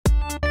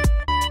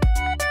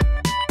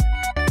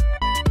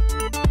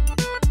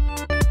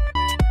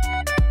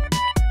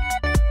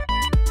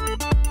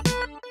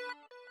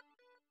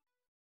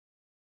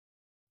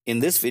In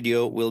this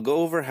video, we'll go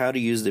over how to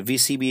use the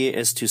VCBA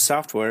S2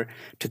 software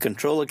to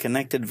control a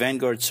connected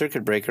Vanguard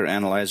circuit breaker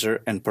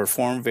analyzer and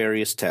perform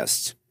various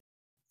tests.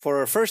 For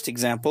our first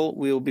example,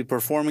 we will be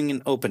performing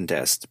an open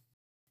test.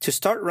 To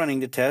start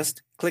running the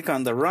test, click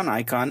on the Run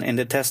icon in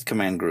the Test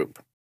command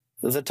group.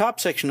 The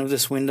top section of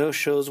this window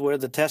shows where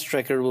the test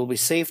record will be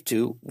saved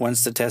to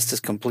once the test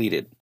is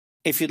completed.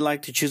 If you'd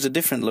like to choose a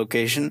different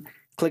location,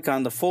 click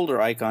on the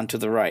folder icon to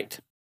the right.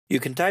 You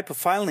can type a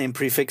file name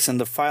prefix in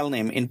the file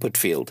name input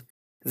field.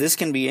 This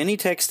can be any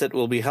text that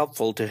will be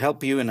helpful to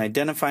help you in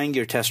identifying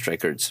your test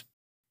records.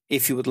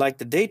 If you would like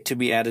the date to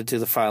be added to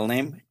the file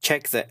name,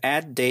 check the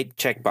Add Date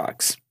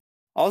checkbox.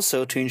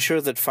 Also, to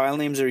ensure that file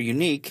names are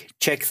unique,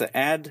 check the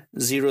Add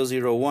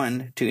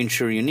 001 to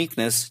ensure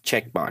uniqueness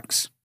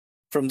checkbox.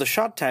 From the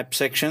Shot Type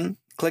section,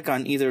 click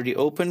on either the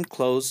Open,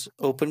 Close,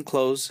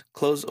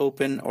 Close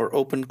Open, or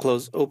Open,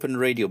 Close, Open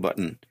radio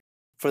button.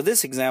 For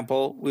this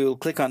example, we will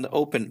click on the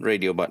Open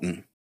radio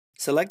button.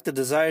 Select the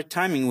desired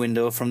timing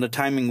window from the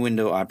timing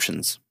window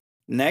options.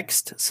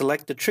 Next,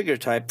 select the trigger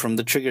type from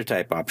the trigger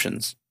type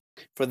options.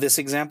 For this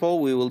example,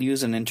 we will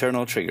use an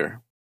internal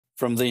trigger.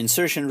 From the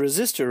insertion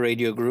resistor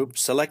radio group,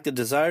 select the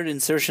desired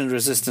insertion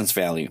resistance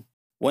value.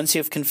 Once you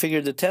have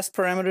configured the test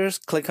parameters,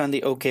 click on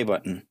the OK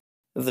button.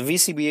 The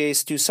VCBA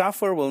S2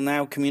 software will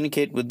now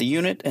communicate with the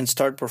unit and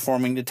start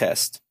performing the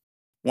test.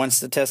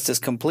 Once the test is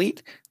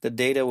complete, the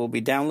data will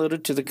be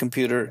downloaded to the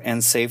computer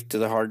and saved to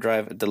the hard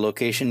drive at the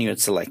location you had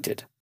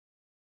selected.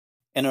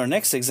 In our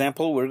next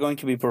example, we're going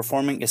to be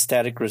performing a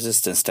static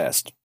resistance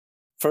test.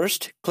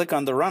 First, click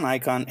on the Run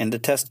icon in the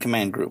Test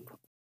command group.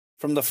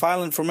 From the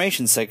File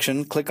Information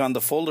section, click on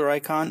the folder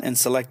icon and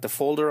select the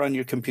folder on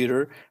your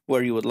computer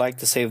where you would like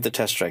to save the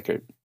test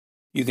record.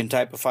 You can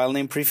type a file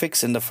name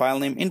prefix in the file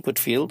name input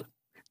field.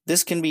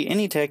 This can be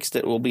any text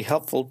that will be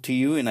helpful to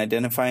you in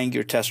identifying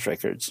your test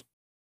records.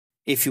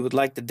 If you would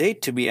like the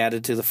date to be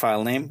added to the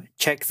file name,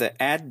 check the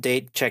Add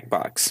Date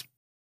checkbox.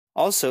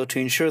 Also, to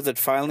ensure that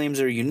file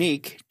names are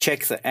unique,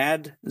 check the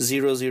Add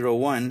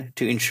 001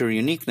 to ensure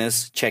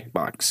uniqueness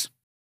checkbox.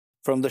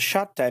 From the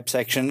Shot Type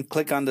section,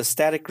 click on the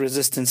Static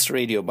Resistance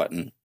radio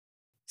button.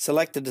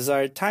 Select the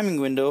desired timing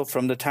window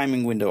from the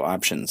timing window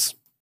options.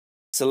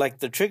 Select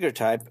the trigger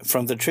type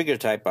from the trigger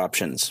type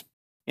options.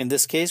 In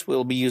this case,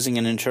 we'll be using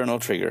an internal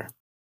trigger.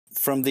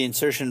 From the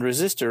insertion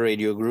resistor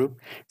radio group,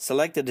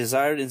 select the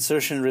desired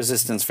insertion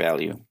resistance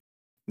value.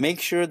 Make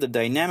sure the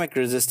dynamic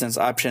resistance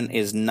option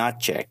is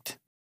not checked.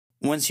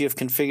 Once you have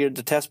configured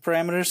the test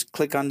parameters,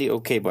 click on the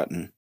OK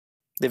button.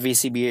 The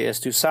VCBA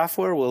S2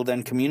 software will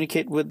then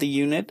communicate with the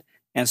unit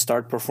and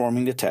start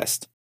performing the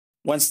test.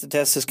 Once the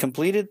test is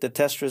completed, the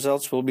test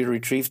results will be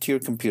retrieved to your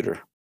computer.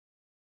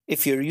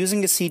 If you're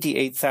using a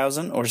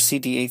CT8000 or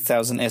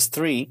CT8000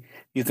 S3,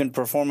 you can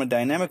perform a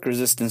dynamic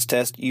resistance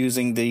test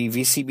using the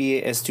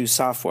VCBA S2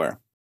 software.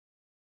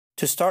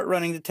 To start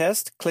running the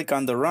test, click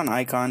on the Run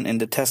icon in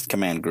the Test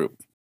command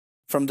group.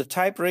 From the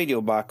Type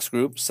radio box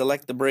group,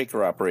 select the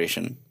breaker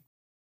operation.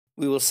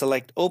 We will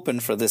select Open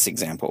for this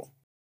example.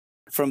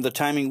 From the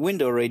Timing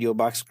window radio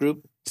box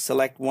group,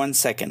 select 1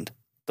 second.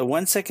 The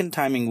 1 second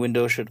timing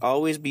window should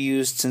always be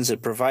used since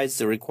it provides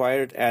the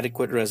required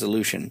adequate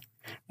resolution,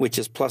 which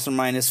is plus or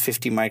minus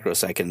 50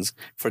 microseconds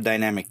for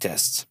dynamic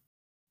tests.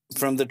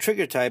 From the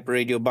Trigger Type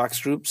radio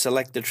box group,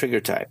 select the trigger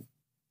type.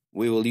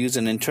 We will use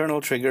an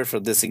internal trigger for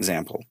this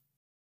example.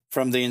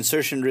 From the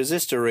Insertion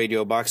Resistor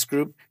radio box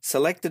group,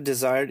 select the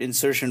desired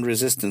insertion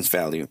resistance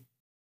value.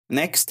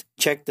 Next,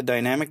 check the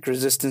Dynamic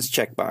Resistance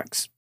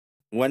checkbox.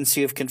 Once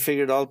you have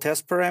configured all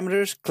test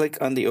parameters, click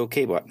on the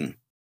OK button.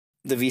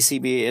 The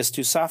VCBA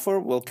S2 software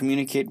will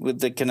communicate with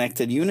the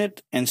connected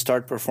unit and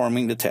start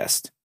performing the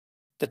test.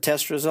 The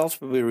test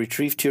results will be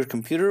retrieved to your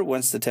computer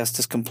once the test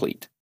is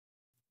complete.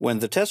 When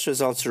the test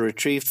results are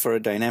retrieved for a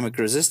dynamic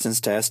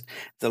resistance test,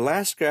 the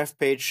last graph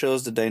page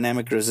shows the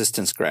dynamic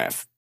resistance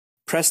graph.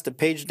 Press the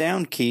page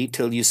down key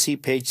till you see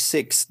page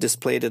 6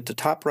 displayed at the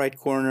top right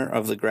corner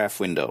of the graph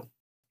window.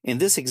 In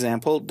this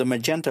example, the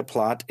magenta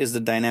plot is the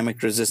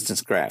dynamic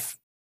resistance graph.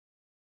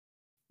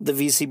 The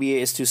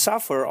VCBA S2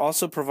 software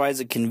also provides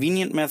a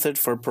convenient method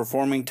for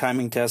performing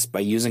timing tests by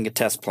using a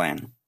test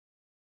plan.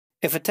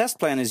 If a test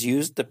plan is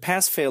used, the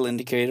pass-fail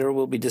indicator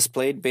will be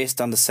displayed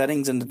based on the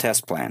settings in the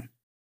test plan.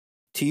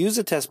 To use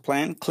a test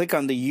plan, click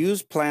on the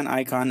Use Plan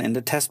icon in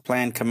the Test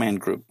Plan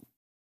command group.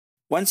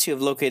 Once you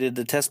have located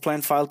the test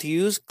plan file to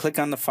use, click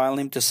on the file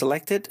name to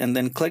select it and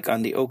then click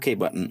on the OK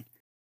button.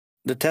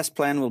 The test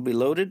plan will be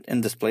loaded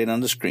and displayed on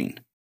the screen.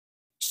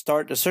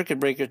 Start a circuit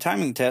breaker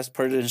timing test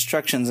per the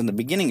instructions in the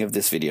beginning of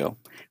this video.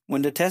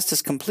 When the test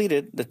is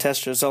completed, the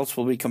test results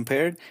will be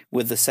compared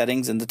with the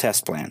settings in the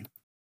test plan.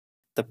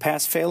 The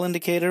pass-fail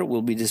indicator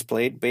will be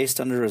displayed based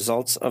on the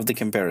results of the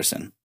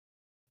comparison.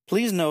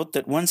 Please note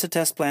that once a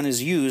test plan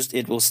is used,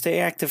 it will stay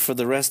active for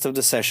the rest of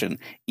the session,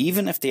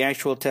 even if the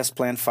actual test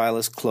plan file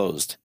is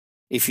closed.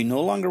 If you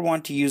no longer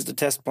want to use the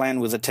test plan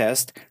with a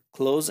test,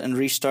 close and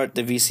restart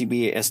the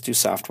VCBA S2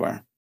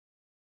 software.